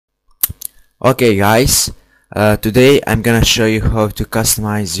Okay guys, today I'm gonna show you how to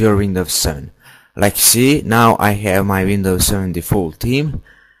customize your Windows 7. Like see, now I have my Windows 7 default theme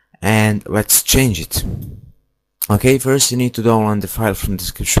and let's change it. Okay, first you need to download the file from the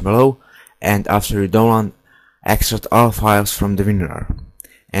description below, and after you download, extract all files from the WinRAR.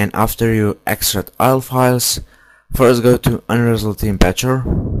 And after you extract all files, first go to Unresolved Theme Patcher.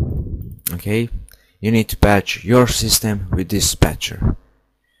 Okay, you need to patch your system with this patcher.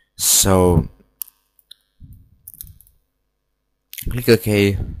 So click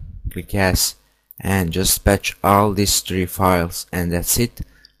OK, click Yes, and just patch all these 3 files, and that's it.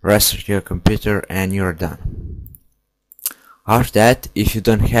 Restart your computer and you're done. After that, if you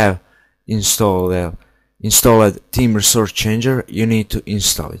don't have installed theme resource changer, you need to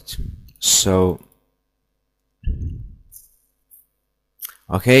install it. So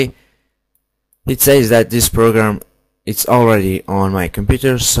okay, it says that this program it's already on my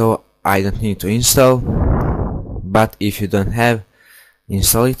computer, so I don't need to install. But if you don't have,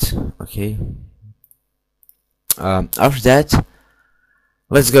 install it. Okay, after that,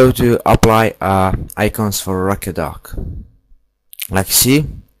 let's go to apply icons for RocketDock. Like see,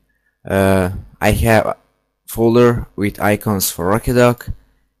 I have a folder with icons for RocketDock,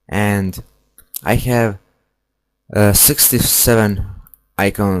 and I have 67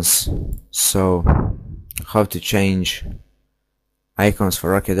 icons. So how to change icons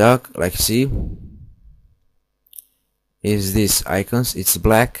for RocketDock? Like see, is this icons? It's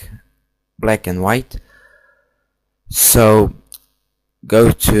black and white. So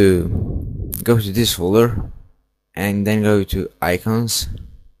go to this folder and then go to icons,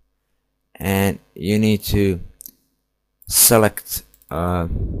 and you need to select all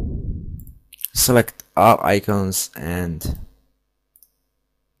icons and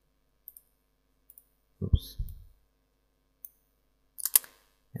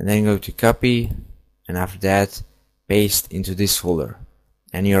then go to copy, and after that paste into this folder,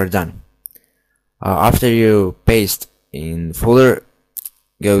 and you're done. After you paste in folder,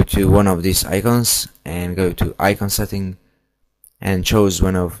 go to one of these icons and go to icon setting and choose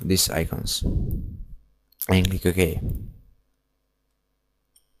one of these icons and click OK.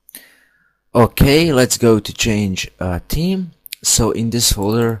 Okay, let's go to change theme. So in this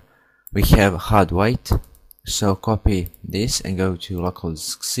folder we have HUD White, so copy this and go to local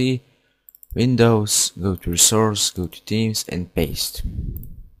disk C, Windows, go to resource, go to themes and paste.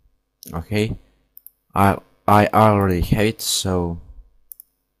 Okay, I already have it, so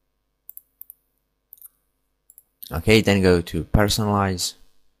okay, then go to personalize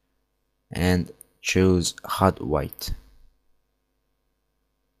and choose HUD White.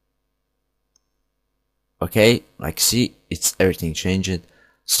 Okay, like see, it's everything changed.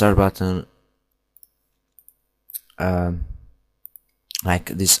 Start button, like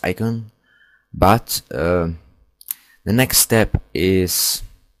this icon, but the next step is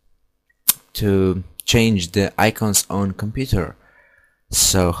to change the icons on computer.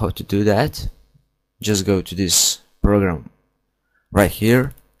 So how to do that? Just go to this program right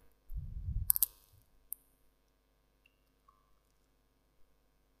here,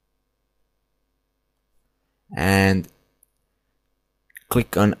 and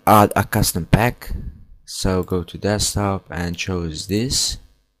click on add a custom pack. So go to desktop and choose this,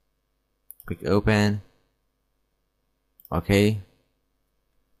 click open. Okay,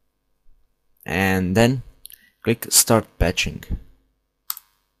 and then click start patching,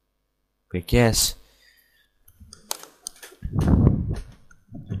 click yes.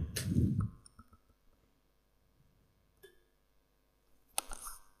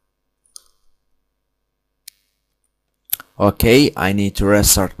 Okay, I need to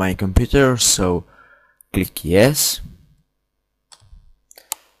restart my computer, so click yes.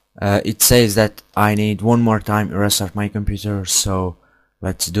 It says that I need one more time to restart my computer, so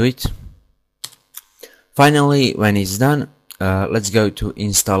let's do it. Finally, when it's done, let's go to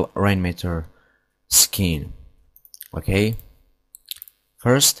install Rainmeter skin. Okay,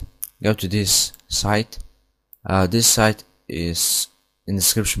 first go to this site. This site is in the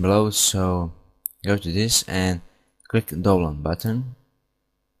description below, so go to this and click the download button.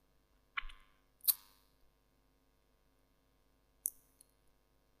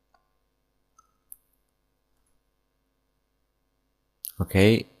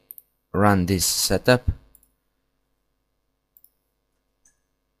 Okay, run this setup,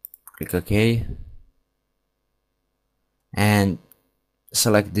 click OK, and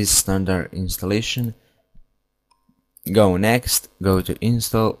select this standard installation. Go next, go to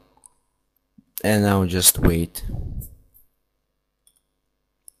install, and now just wait.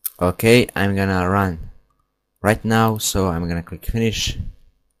 Okay, I'm gonna run right now, so I'm gonna click finish.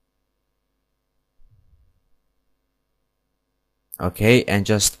 Okay, and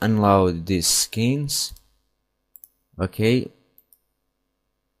just unload these skins. Okay,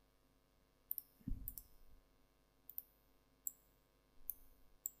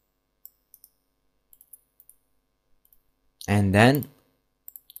 and then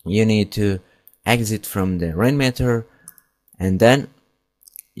you need to exit from the Rainmeter, and then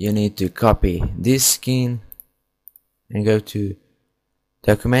you need to copy this skin and go to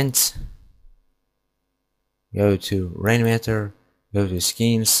documents, go to Rainmeter, go to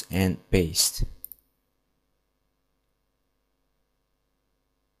skins and paste.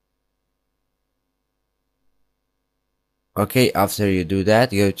 Okay, after you do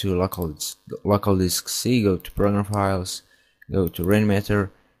that, go to local disk C, go to program files, go to Rainmeter,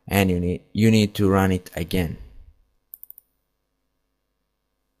 and you need to run it again.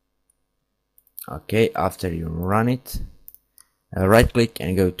 Okay, after you run it, right click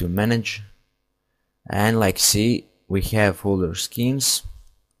and go to manage, and like see, we have folder skins.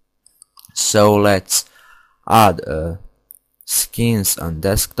 So let's add skins on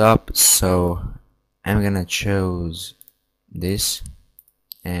desktop. So I'm gonna choose this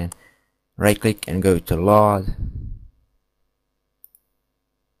and right click and go to load.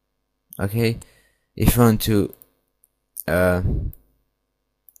 Okay, if you want to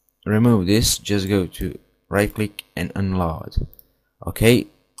remove this, just go to right click and unload. Okay,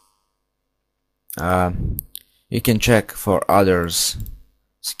 you can check for others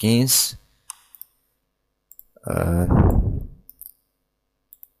skins.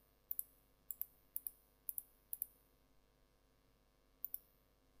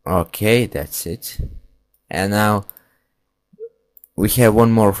 Okay, that's it. And now we have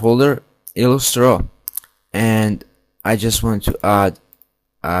one more folder, Illustro, and I just want to add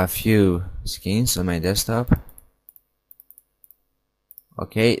a few skins on my desktop.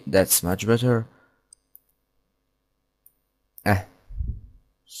 Okay, that's much better.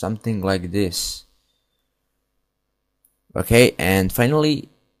 Something like this. Okay, and finally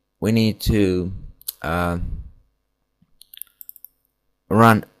we need to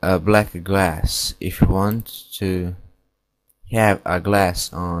run a black glass. If you want to have a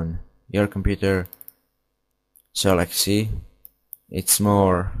glass on your computer, so like see, it's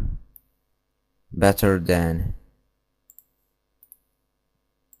more better than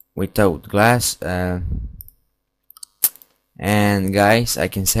without glass. And guys, I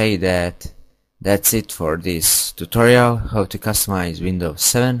can say that that's it for this tutorial, how to customize Windows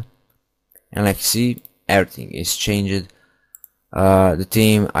 7. And like see, everything is changed. The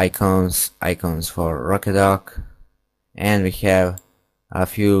theme, icons for RocketDock, and we have a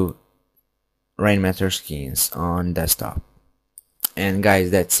few Rainmeter skins on desktop. And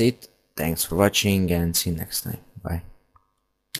guys, that's it. Thanks for watching and see you next time. Bye.